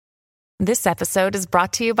This episode is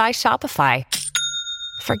brought to you by Shopify.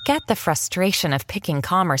 Forget the frustration of picking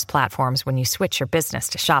commerce platforms when you switch your business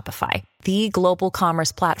to Shopify, the global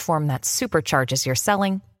commerce platform that supercharges your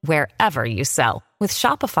selling wherever you sell. With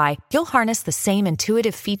Shopify, you'll harness the same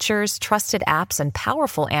intuitive features, trusted apps, and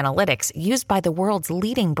powerful analytics used by the world's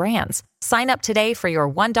leading brands. Sign up today for your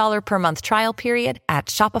 $1 per month trial period at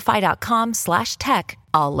shopify.com/tech,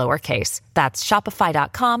 all lowercase. That's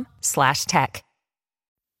shopify.com/tech.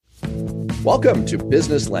 Welcome to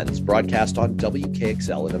Business Lens, broadcast on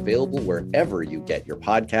WKXL and available wherever you get your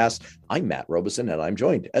podcasts. I'm Matt Robeson, and I'm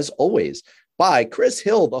joined, as always, by Chris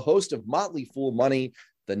Hill, the host of Motley Fool Money,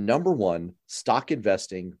 the #1 stock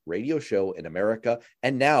investing radio show in America,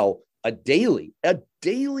 and now a daily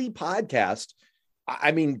podcast.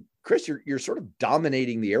 I mean, Chris, you're sort of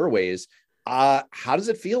dominating the airways. How does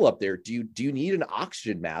it feel up there? Do you need an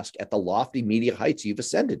oxygen mask at the lofty media heights you've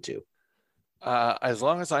ascended to? As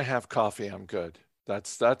long as I have coffee, I'm good.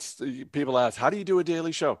 That's people ask, how do you do a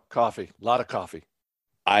daily show? Coffee, a lot of coffee.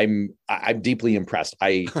 I'm deeply impressed.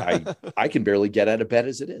 I can barely get out of bed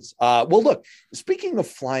as it is. Well, look, speaking of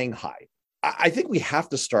flying high, I think we have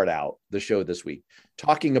to start out the show this week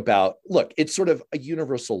talking about, look, it's sort of a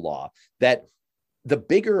universal law that the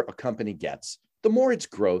bigger a company gets, the more its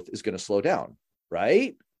growth is going to slow down,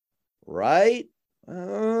 right? Right?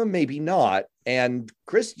 Maybe not. And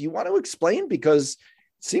Chris, you want to explain? Because it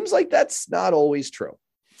seems like that's not always true.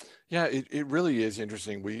 Yeah, it really is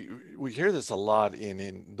interesting. We hear this a lot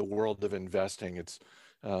in the world of investing. It's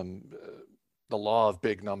the law of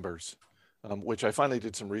big numbers, which I finally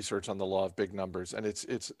did some research on the law of big numbers. And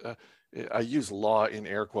I use law in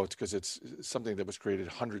air quotes because it's something that was created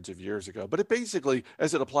hundreds of years ago. But it basically,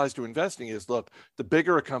 as it applies to investing, is, look, the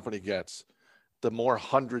bigger a company gets, the more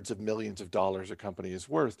hundreds of millions of dollars a company is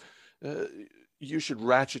worth. You should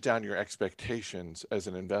ratchet down your expectations as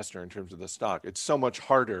an investor in terms of the stock. It's so much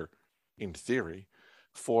harder, in theory,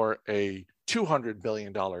 for a $200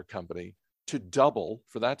 billion company to double,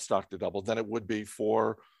 for that stock to double, than it would be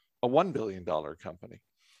for a $1 billion company,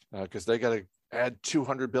 because they got to add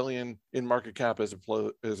 200 billion in market cap as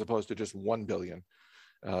opposed to just 1 billion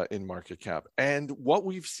in market cap. And what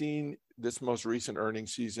we've seen this most recent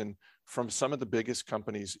earnings season from some of the biggest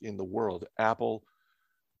companies in the world, Apple,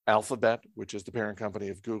 Alphabet, which is the parent company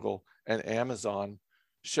of Google, and Amazon,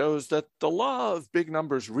 shows that the law of big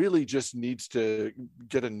numbers really just needs to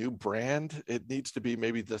get a new brand. It needs to be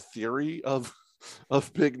maybe the theory of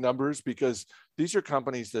big numbers, because these are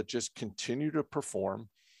companies that just continue to perform.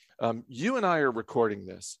 You and I are recording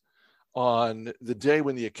this on the day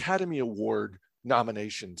when the Academy Award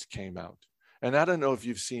nominations came out. And I don't know if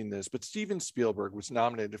you've seen this, but Steven Spielberg was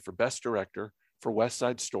nominated for Best Director for West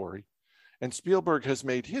Side Story. And Spielberg has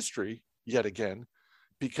made history yet again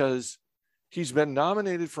because he's been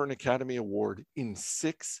nominated for an Academy Award in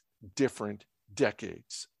 6 different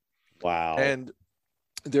decades. Wow. And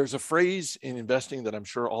there's a phrase in investing that I'm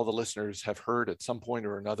sure all the listeners have heard at some point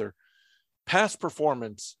or another. Past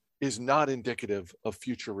performance is not indicative of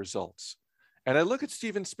future results. And I look at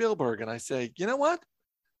Steven Spielberg and I say, you know what?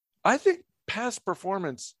 I think past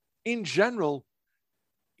performance in general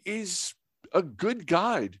is a good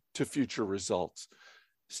guide to future results.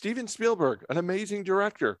 Steven Spielberg, an amazing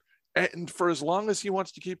director. And for as long as he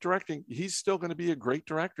wants to keep directing, he's still going to be a great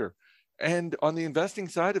director. And on the investing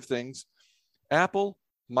side of things, Apple,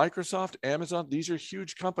 Microsoft, Amazon, these are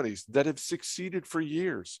huge companies that have succeeded for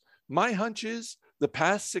years. My hunch is the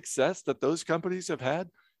past success that those companies have had,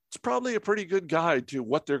 it's probably a pretty good guide to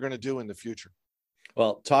what they're going to do in the future.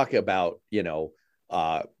 Well, talk about,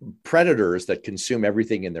 predators that consume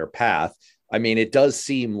everything in their path. I mean, it does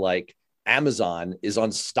seem like Amazon is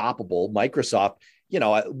unstoppable. Microsoft,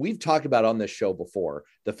 we've talked about on this show before,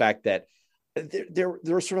 the fact that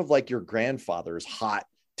they're sort of like your grandfather's hot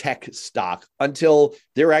tech stock until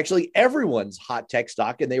they're actually everyone's hot tech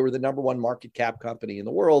stock. And they were the #1 market cap company in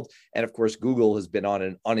the world. And of course, Google has been on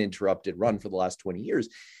an uninterrupted run for the last 20 years.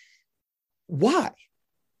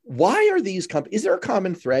 Why are these companies? Is there a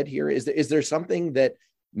common thread here? Is there something that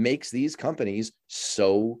makes these companies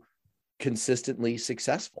so consistently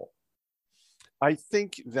successful? I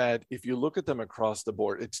think that if you look at them across the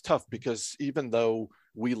board, it's tough because even though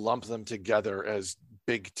we lump them together as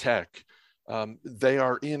big tech, they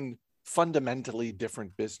are in fundamentally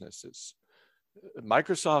different businesses.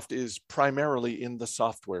 Microsoft is primarily in the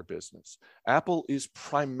software business. Apple is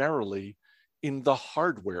primarily in the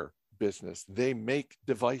hardware business. They make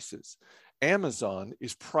devices. Amazon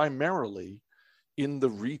is primarily in the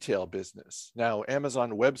retail business. Now,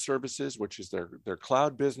 Amazon Web Services, which is their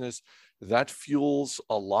cloud business, that fuels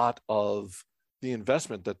a lot of the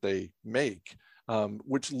investment that they make.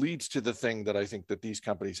 which leads to the thing that I think that these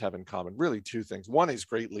companies have in common. Really, two things. One is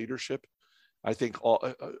great leadership. I think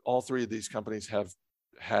all three of these companies have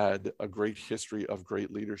had a great history of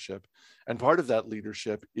great leadership. And part of that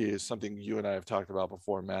leadership is something you and I have talked about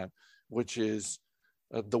before, Matt, which is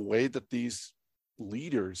the way that these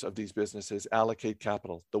leaders of these businesses allocate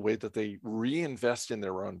capital, the way that they reinvest in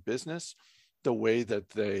their own business, the way that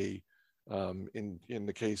they, in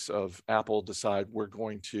the case of Apple, decide we're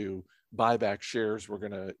going to buy back shares, we're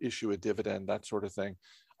going to issue a dividend, that sort of thing.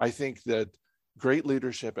 I think that great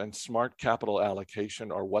leadership and smart capital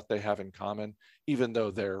allocation are what they have in common, even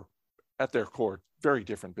though they're at their core very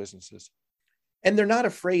different businesses. And they're not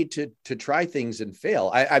afraid to try things and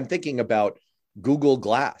fail. I'm thinking about Google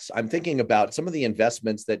Glass. I'm thinking about some of the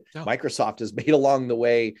investments that Microsoft has made along the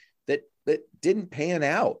way that didn't pan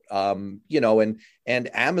out. And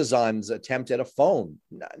Amazon's attempt at a phone,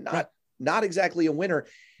 not exactly a winner.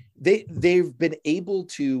 They've been able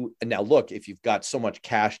to, and now look, if you've got so much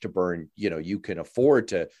cash to burn, you can afford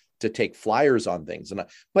to take flyers on things.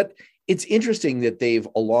 But it's interesting that they've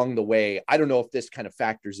along the way, I don't know if this kind of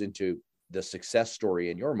factors into the success story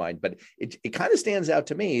in your mind, but it kind of stands out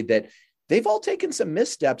to me that they've all taken some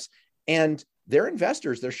missteps, and their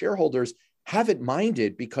investors, their shareholders haven't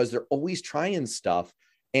minded because they're always trying stuff.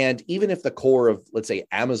 And even if the core of, let's say,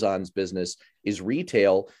 Amazon's business is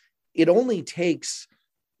retail, it only takes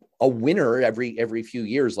a winner every few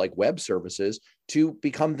years, like web services, to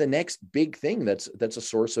become the next big thing that's a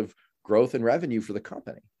source of growth and revenue for the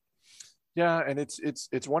company. Yeah, and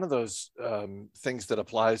it's one of those things that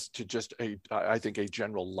applies to just I think a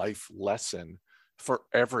general life lesson for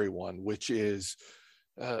everyone, which is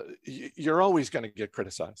you're always going to get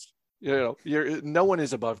criticized. No one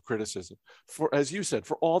is above criticism. For, as you said,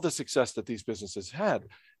 for all the success that these businesses had,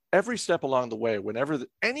 every step along the way, whenever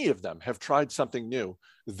any of them have tried something new,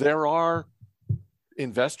 there are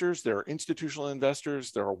investors, there are institutional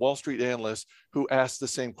investors, there are Wall Street analysts who ask the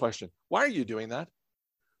same question: why are you doing that?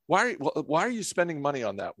 Why are you spending money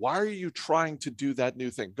on that? Why are you trying to do that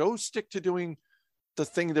new thing? Go stick to doing the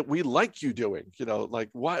thing that we like you doing. Like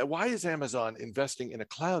why is Amazon investing in a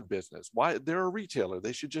cloud business? Why? They're a retailer.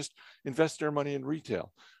 They should just invest their money in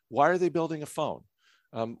retail. Why are they building a phone?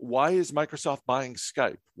 Why is Microsoft buying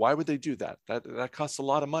Skype? Why would they do that? That costs a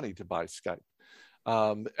lot of money to buy Skype.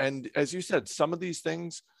 And as you said, some of these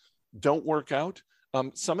things don't work out.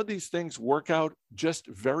 Some of these things work out just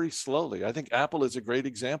very slowly. I think Apple is a great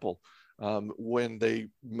example. When they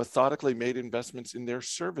methodically made investments in their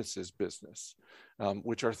services business,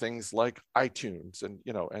 which are things like iTunes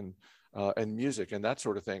and music and that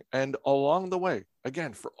sort of thing. And along the way,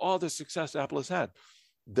 again, for all the success Apple has had,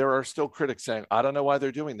 there are still critics saying, I don't know why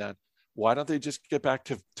they're doing that. Why don't they just get back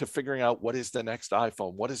to figuring out what is the next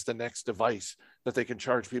iPhone? What is the next device that they can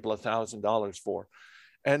charge people $1,000 for?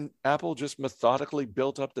 And Apple just methodically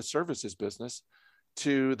built up the services business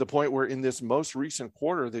to the point where in this most recent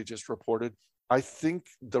quarter they just reported, I think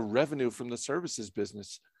the revenue from the services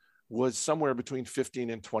business was somewhere between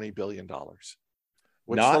 15 and $20 billion.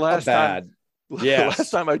 Which not the last bad. Yes. The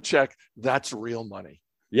last time I checked, that's real money.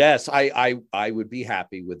 Yes, I would be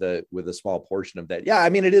happy with a small portion of that. Yeah, I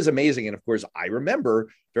mean, it is amazing. And of course, I remember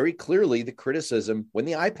very clearly the criticism when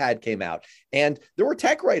the iPad came out. And there were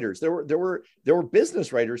tech writers, there were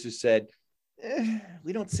business writers who said,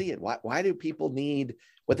 we don't see it. Why do people need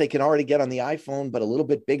what they can already get on the iPhone, but a little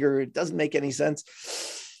bit bigger? It doesn't make any sense.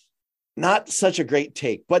 Not such a great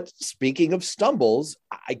take. But speaking of stumbles,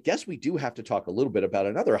 I guess we do have to talk a little bit about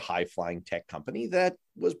another high-flying tech company that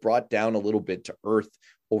was brought down a little bit to earth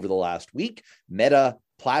over the last week. Meta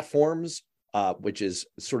Platforms, which is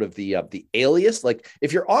sort of the alias. Like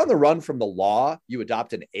if you're on the run from the law, you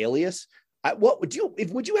adopt an alias. What would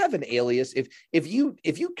you have an alias if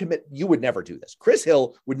you commit? You would never do this. Chris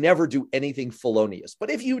Hill would never do anything felonious. But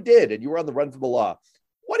if you did and you were on the run from the law,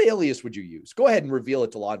 what alias would you use? Go ahead and reveal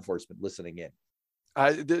it to law enforcement listening in.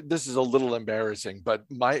 This is a little embarrassing, but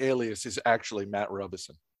my alias is actually Matt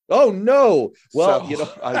Robeson. Oh no! Well,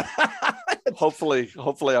 so,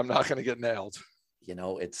 hopefully I'm not going to get nailed.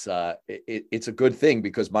 It's a good thing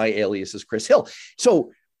because my alias is Chris Hill.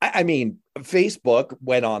 So I mean, Facebook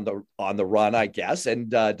went on the run, I guess, and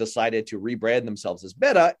decided to rebrand themselves as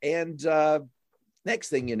Meta. And next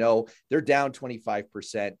thing you know, they're down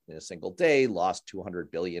 25% in a single day, lost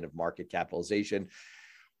 $200 billion of market capitalization.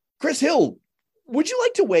 Chris Hill, would you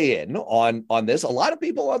like to weigh in on this? A lot of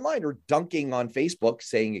people online are dunking on Facebook,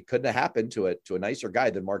 saying it couldn't have happened to a nicer guy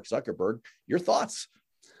than Mark Zuckerberg. Your thoughts?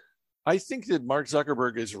 I think that Mark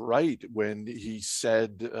Zuckerberg is right when he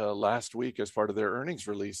said last week as part of their earnings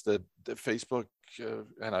release that Facebook,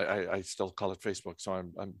 and I still call it Facebook, so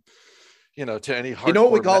I'm to any hardcore. You know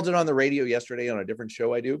what we called it on the radio yesterday on a different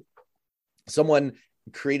show I do? Someone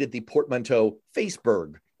created the portmanteau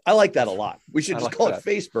Faceberg. I like that a lot. We should just call it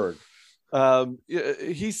Faceberg.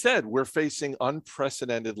 He said we're facing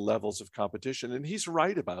unprecedented levels of competition, and he's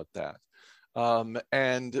right about that.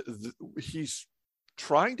 He's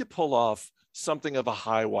trying to pull off something of a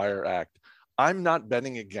high wire act. I'm not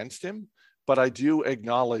betting against him, but I do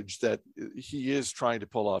acknowledge that he is trying to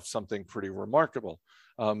pull off something pretty remarkable.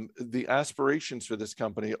 The aspirations for this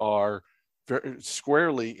company are very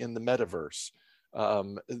squarely in the metaverse.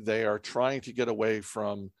 They are trying to get away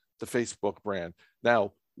from the Facebook brand.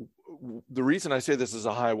 Now, the reason I say this is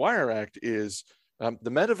a high wire act is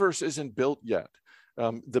the metaverse isn't built yet.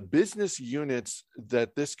 The business units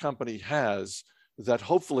that this company has that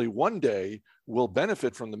hopefully one day will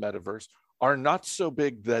benefit from the metaverse are not so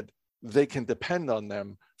big that they can depend on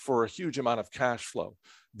them for a huge amount of cash flow.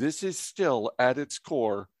 This is still at its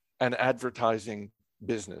core an advertising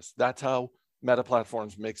business. That's how Meta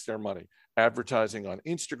Platforms makes their money, advertising on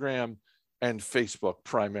Instagram and Facebook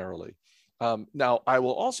primarily. Now, I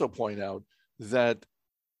will also point out that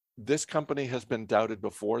this company has been doubted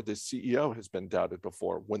before. This CEO has been doubted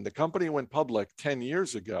before. When the company went public 10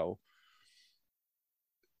 years ago,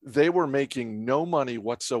 they were making no money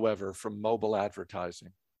whatsoever from mobile advertising.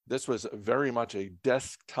 This was very much a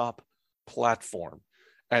desktop platform.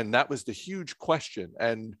 And that was the huge question.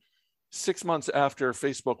 And 6 months after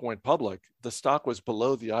Facebook went public, the stock was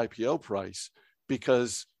below the IPO price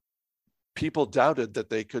because people doubted that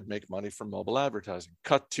they could make money from mobile advertising.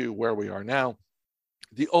 Cut to where we are now,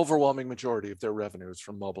 the overwhelming majority of their revenue is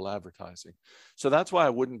from mobile advertising. So that's why I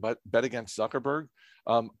wouldn't bet against Zuckerberg.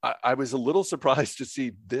 I was a little surprised to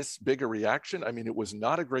see this big a reaction. I mean, it was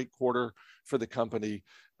not a great quarter for the company.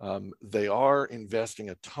 They are investing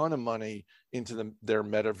a ton of money into their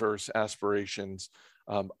metaverse aspirations.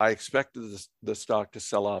 I expected the stock to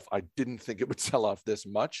sell off. I didn't think it would sell off this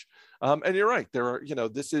much. And you're right. There are,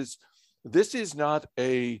 this is not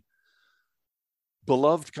a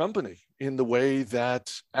beloved company in the way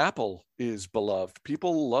that Apple is beloved.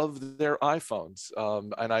 People love their iPhones,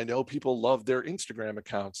 and I know people love their Instagram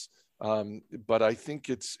accounts. But I think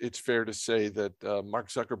it's fair to say that Mark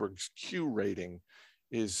Zuckerberg's Q rating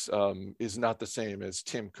is not the same as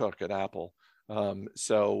Tim Cook at Apple.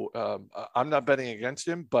 So I'm not betting against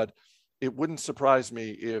him, but it wouldn't surprise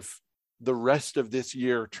me if the rest of this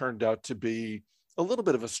year turned out to be a little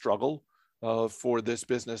bit of a struggle for this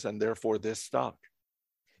business and therefore this stock.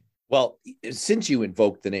 Well, since you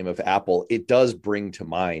invoked the name of Apple, it does bring to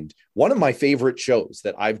mind one of my favorite shows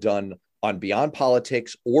that I've done on Beyond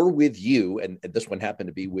Politics or with you. And this one happened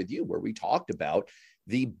to be with you, where we talked about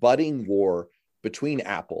the budding war between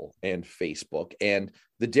Apple and Facebook and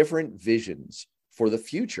the different visions for the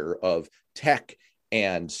future of tech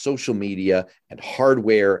and social media and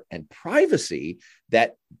hardware and privacy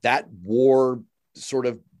that war sort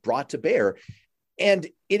of brought to bear. And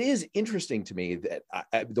it is interesting to me that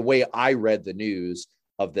the way I read the news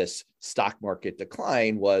of this stock market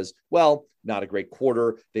decline was, well, not a great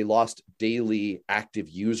quarter. They lost daily active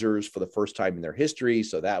users for the first time in their history.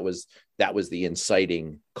 So that was the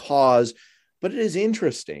inciting cause. But it is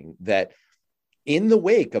interesting that in the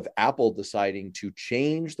wake of Apple deciding to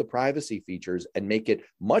change the privacy features and make it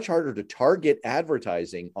much harder to target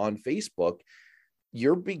advertising on Facebook,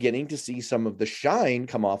 you're beginning to see some of the shine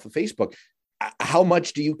come off of Facebook. How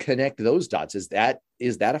much do you connect those dots? Is that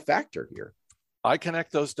a factor here? I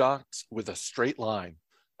connect those dots with a straight line.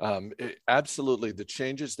 Absolutely. The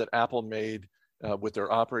changes that Apple made with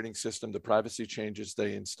their operating system, the privacy changes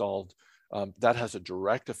they installed, that has a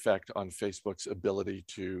direct effect on Facebook's ability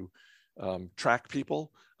to track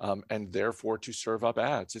people and therefore to serve up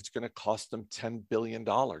ads. It's going to cost them $10 billion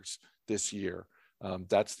this year.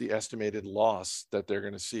 That's the estimated loss that they're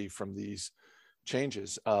going to see from these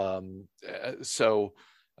changes. So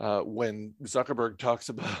when Zuckerberg talks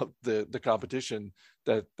about the competition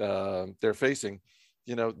that they're facing,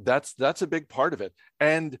 that's a big part of it.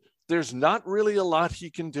 And there's not really a lot he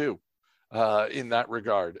can do in that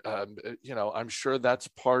regard. I'm sure that's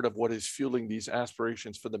part of what is fueling these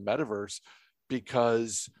aspirations for the metaverse,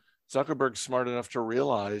 because Zuckerberg's smart enough to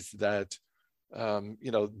realize that,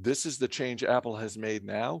 this is the change Apple has made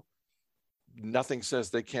now. Nothing says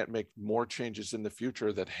they can't make more changes in the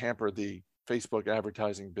future that hamper the Facebook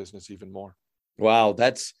advertising business even more. Wow,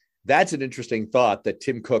 that's an interesting thought, that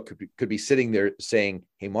Tim Cook could be sitting there saying,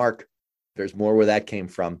 "Hey, Mark, there's more where that came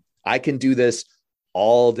from. I can do this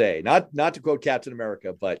all day." Not to quote Captain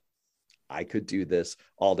America, but I could do this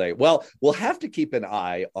all day. Well, we'll have to keep an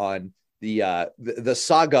eye on the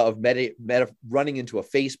saga of Meta running into a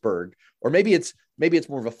faceberg, or maybe it's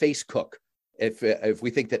more of a face cook if we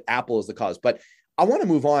think that Apple is the cause. But I want to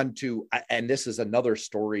move on to, and this is another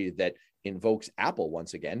story that invokes Apple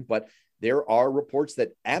once again, but there are reports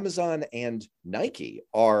that Amazon and Nike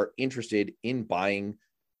are interested in buying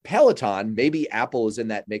Peloton. Maybe Apple is in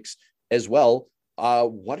that mix as well.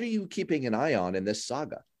 What are you keeping an eye on in this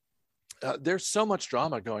saga? There's so much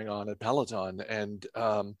drama going on at Peloton, and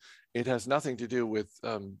it has nothing to do with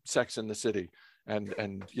Sex in the City and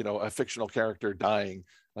a fictional character dying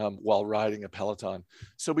while riding a Peloton.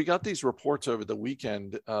 So we got these reports over the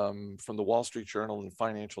weekend from the Wall Street Journal and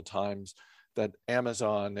Financial Times that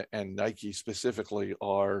Amazon and Nike specifically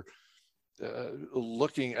are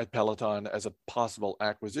looking at Peloton as a possible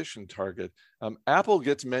acquisition target. Apple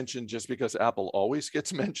gets mentioned just because Apple always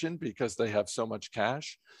gets mentioned because they have so much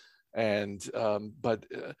cash. And I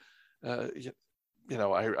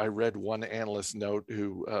read one analyst note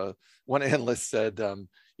one analyst said,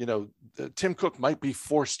 Tim Cook might be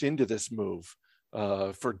forced into this move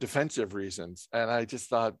for defensive reasons. And I just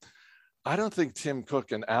thought, I don't think Tim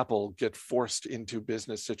Cook and Apple get forced into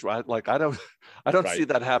business situations. Like I don't right. see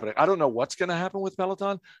that happening. I don't know what's going to happen with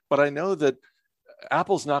Peloton, but I know that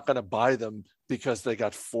Apple's not going to buy them because they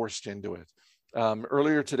got forced into it.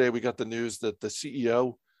 Earlier today, we got the news that the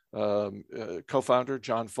CEO, co-founder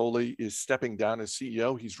John Foley, is stepping down as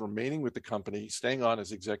CEO. He's remaining with the company, staying on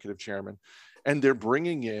as executive chairman, and they're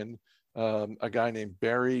bringing in a guy named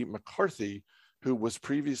Barry McCarthy, who was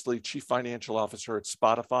previously chief financial officer at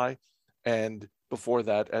Spotify, and before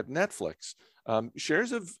that at Netflix.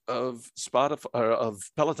 Shares of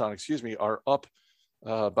Peloton, are up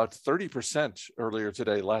about 30% earlier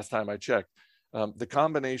today. Last time I checked, the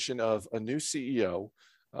combination of a new CEO,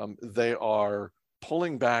 they are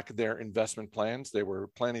pulling back their investment plans. They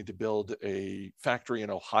were planning to build a factory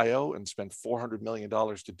in Ohio and spend $400 million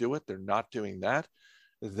to do it. They're not doing that.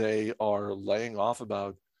 They are laying off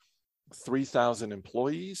about 3,000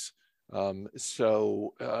 employees.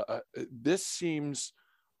 So this seems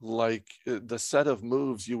like the set of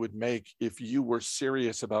moves you would make if you were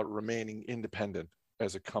serious about remaining independent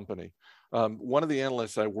as a company. One of the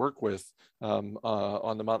analysts I work with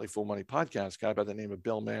on the Motley Fool Money podcast, a guy by the name of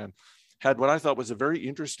Bill Mann, had what I thought was a very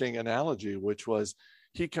interesting analogy, which was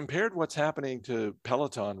he compared what's happening to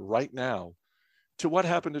Peloton right now to what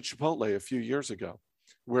happened to Chipotle a few years ago,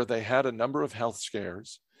 where they had a number of health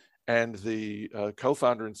scares. And the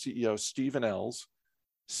co-founder and CEO, Stephen Ells,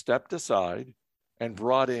 stepped aside and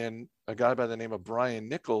brought in a guy by the name of Brian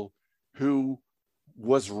Niccol, who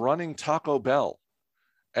was running Taco Bell.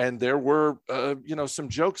 And there were, some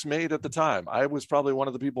jokes made at the time. I was probably one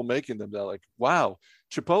of the people making them. They're like, wow,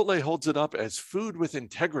 Chipotle holds it up as food with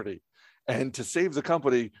integrity. And to save the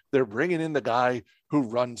company, they're bringing in the guy who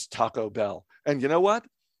runs Taco Bell. And you know what?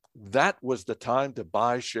 That was the time to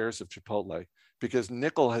buy shares of Chipotle, because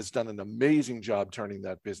Niccol has done an amazing job turning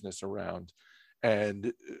that business around,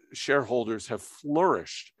 and shareholders have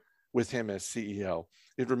flourished with him as CEO.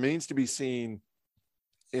 It remains to be seen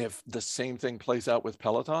if the same thing plays out with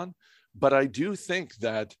Peloton, but I do think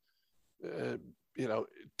that, to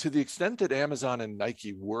the extent that Amazon and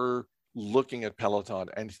Nike were looking at Peloton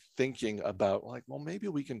and thinking about maybe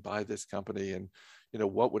we can buy this company and,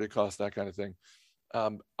 what would it cost, that kind of thing.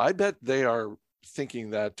 I bet they are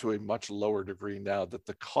thinking that to a much lower degree now that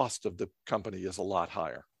the cost of the company is a lot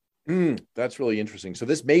higher. That's really interesting. So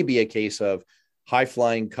this may be a case of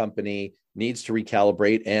high-flying company needs to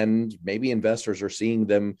recalibrate, and maybe investors are seeing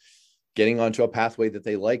them getting onto a pathway that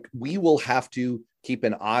they like. We will have to keep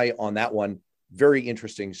an eye on that one. Very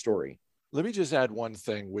interesting story. Let me just add one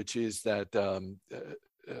thing, which is that,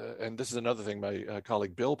 and this is another thing my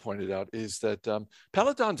colleague Bill pointed out, is that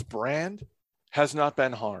Peloton's brand has not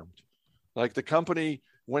been harmed. Like, the company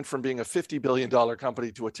went from being a $50 billion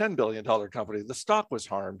company to a $10 billion company. The stock was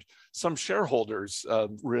harmed. Some shareholders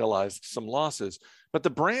realized some losses, but the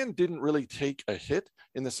brand didn't really take a hit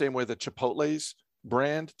in the same way that Chipotle's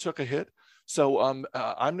brand took a hit. So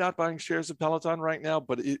I'm not buying shares of Peloton right now,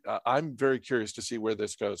 but I'm very curious to see where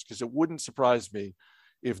this goes, because it wouldn't surprise me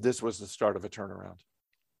if this was the start of a turnaround.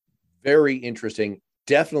 Very interesting.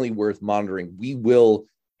 Definitely worth monitoring. We will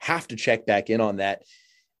have to check back in on that.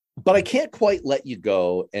 But I can't quite let you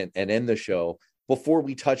go and end the show before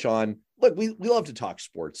we touch on, look, we love to talk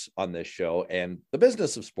sports on this show and the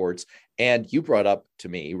business of sports. And you brought up to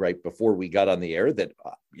me right before we got on the air that,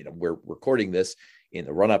 we're recording this in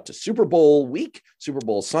the run up to Super Bowl week, Super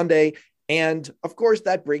Bowl Sunday. And of course,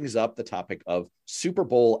 that brings up the topic of Super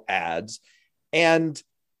Bowl ads. And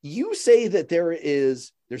you say that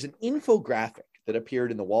there's an infographic that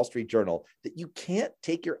appeared in the Wall Street Journal that you can't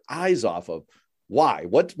take your eyes off of. Why?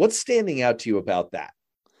 What's standing out to you about that?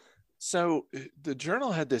 So the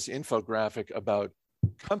Journal had this infographic about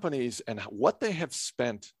companies and what they have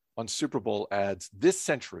spent on Super Bowl ads this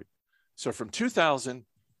century. So from 2000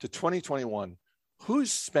 to 2021,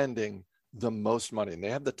 who's spending the most money? And they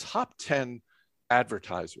have the top 10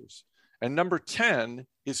 advertisers. And number 10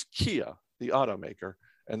 is Kia, the automaker,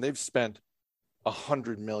 and they've spent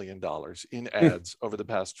 $100 million in ads over the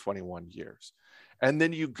past 21 years. And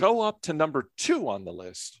then you go up to number 2 on the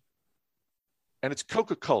list, and it's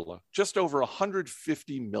Coca-Cola, just over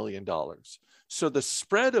 $150 million. So the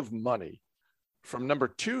spread of money from number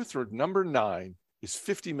 2 through number 9 is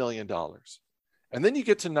 $50 million. And then you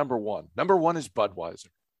get to number 1. Number 1 is Budweiser.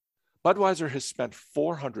 Budweiser has spent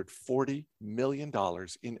 $440 million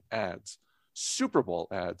in ads, Super Bowl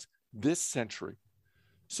ads, this century.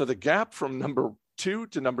 So the gap from number 2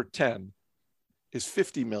 to number 10 is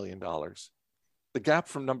 $50 million. The gap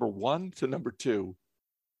from number 1 to number 2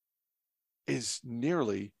 is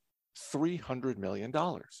nearly $300 million.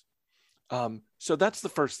 So that's the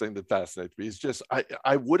first thing that fascinates me is just,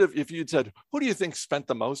 I would have, if you'd said, who do you think spent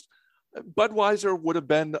the most? Budweiser would have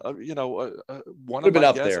been, one of been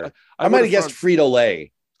up guess. there. I might have guessed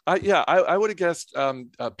Frito-Lay. I would have guessed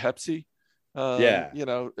Pepsi.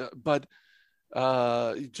 But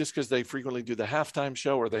just because they frequently do the halftime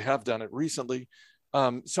show or they have done it recently.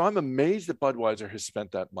 So I'm amazed that Budweiser has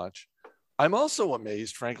spent that much. I'm also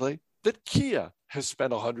amazed, frankly, that Kia has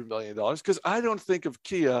spent $100 million because I don't think of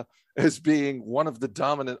Kia as being one of the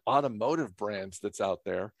dominant automotive brands that's out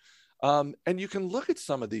there. And you can look at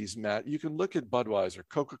some of these, Matt. You can look at Budweiser,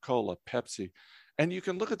 Coca-Cola, Pepsi, and you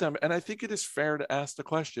can look at them. And I think it is fair to ask the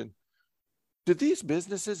question, do these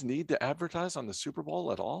businesses need to advertise on the Super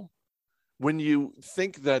Bowl at all? When you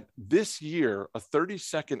think that this year, a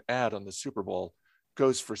 30-second ad on the Super Bowl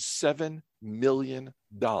goes for $7 million.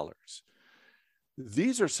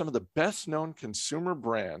 These are some of the best known consumer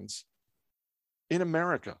brands in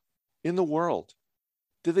America, in the world.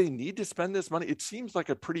 Do they need to spend this money? It seems like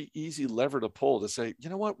a pretty easy lever to pull to say, you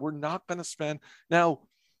know what, we're not going to spend. Now,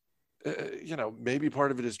 maybe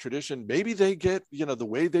part of it is tradition. Maybe they get, the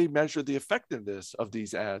way they measure the effectiveness of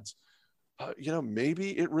these ads,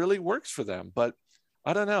 maybe it really works for them. But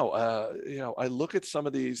I don't know. I look at some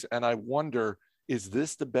of these and I wonder, is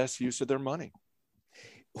this the best use of their money?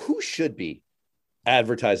 Who should be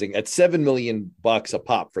advertising at $7 million a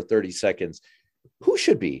pop for 30 seconds? Who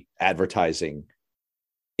should be advertising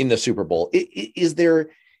in the Super Bowl? Is there,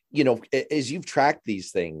 as you've tracked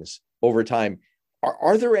these things over time,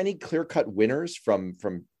 are there any clear-cut winners from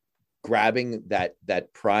grabbing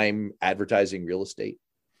that prime advertising real estate?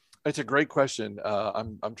 It's a great question.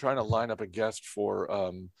 I'm trying to line up a guest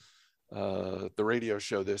for the radio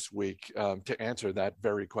show this week to answer that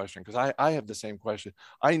very question, because I have the same question.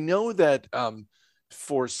 I know that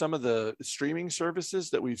for some of the streaming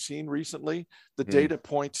services that we've seen recently, the data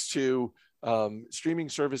points to streaming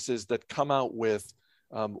services that come out with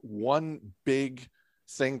one big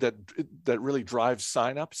thing that really drives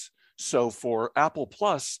signups. So for Apple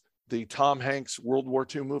Plus, the Tom Hanks World War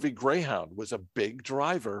II movie Greyhound was a big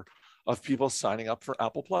driver of people signing up for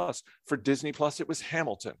Apple Plus. For Disney Plus, it was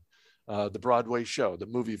Hamilton, the Broadway show, the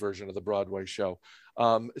movie version of the Broadway show.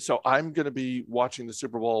 So I'm going to be watching the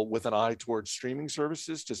Super Bowl with an eye towards streaming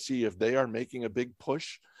services to see if they are making a big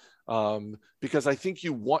push. Because I think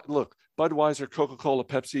look, Budweiser, Coca-Cola,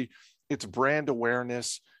 Pepsi, it's brand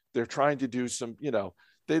awareness. They're trying to do some,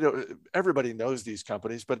 everybody knows these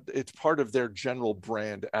companies, but it's part of their general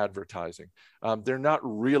brand advertising. They're not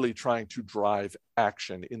really trying to drive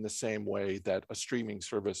action in the same way that a streaming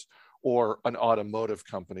service or an automotive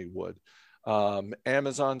company would.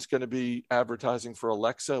 Amazon's going to be advertising for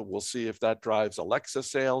Alexa. We'll see if that drives Alexa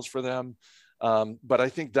sales for them. But I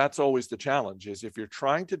think that's always the challenge, is if you're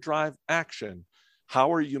trying to drive action,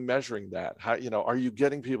 how are you measuring that? How, are you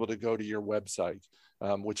getting people to go to your website,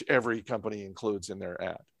 which every company includes in their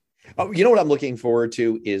ad? Oh, you know what I'm looking forward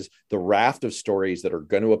to is the raft of stories that are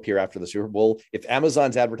going to appear after the Super Bowl. If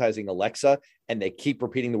Amazon's advertising Alexa and they keep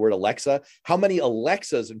repeating the word Alexa, how many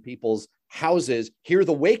Alexas in people's houses hear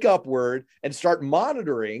the wake up word and start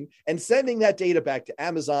monitoring and sending that data back to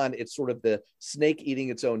Amazon? It's sort of the snake eating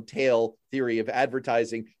its own tail theory of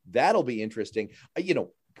advertising. That'll be interesting.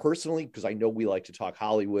 Personally, because I know we like to talk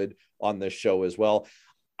Hollywood on this show as well,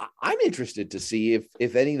 I'm interested to see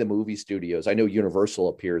if any of the movie studios, I know Universal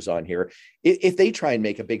appears on here, if they try and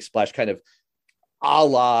make a big splash, kind of a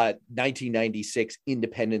la 1996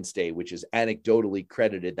 Independence Day, which is anecdotally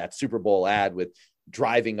credited, that Super Bowl ad with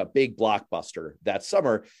driving a big blockbuster that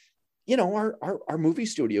summer. our movie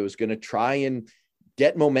studio is going to try and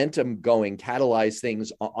get momentum going, catalyze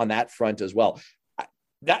things on that front as well.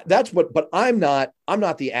 But I'm not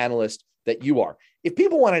the analyst that you are. If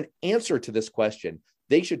people want an answer to this question,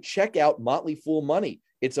 they should check out Motley Fool Money.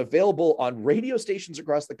 It's available on radio stations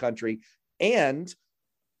across the country and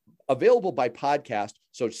available by podcast.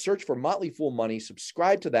 So search for Motley Fool Money,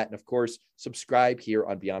 subscribe to that. And of course, subscribe here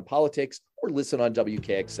on Beyond Politics or listen on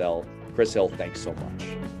WKXL. Chris Hill, thanks so much.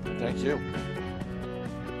 Thank you.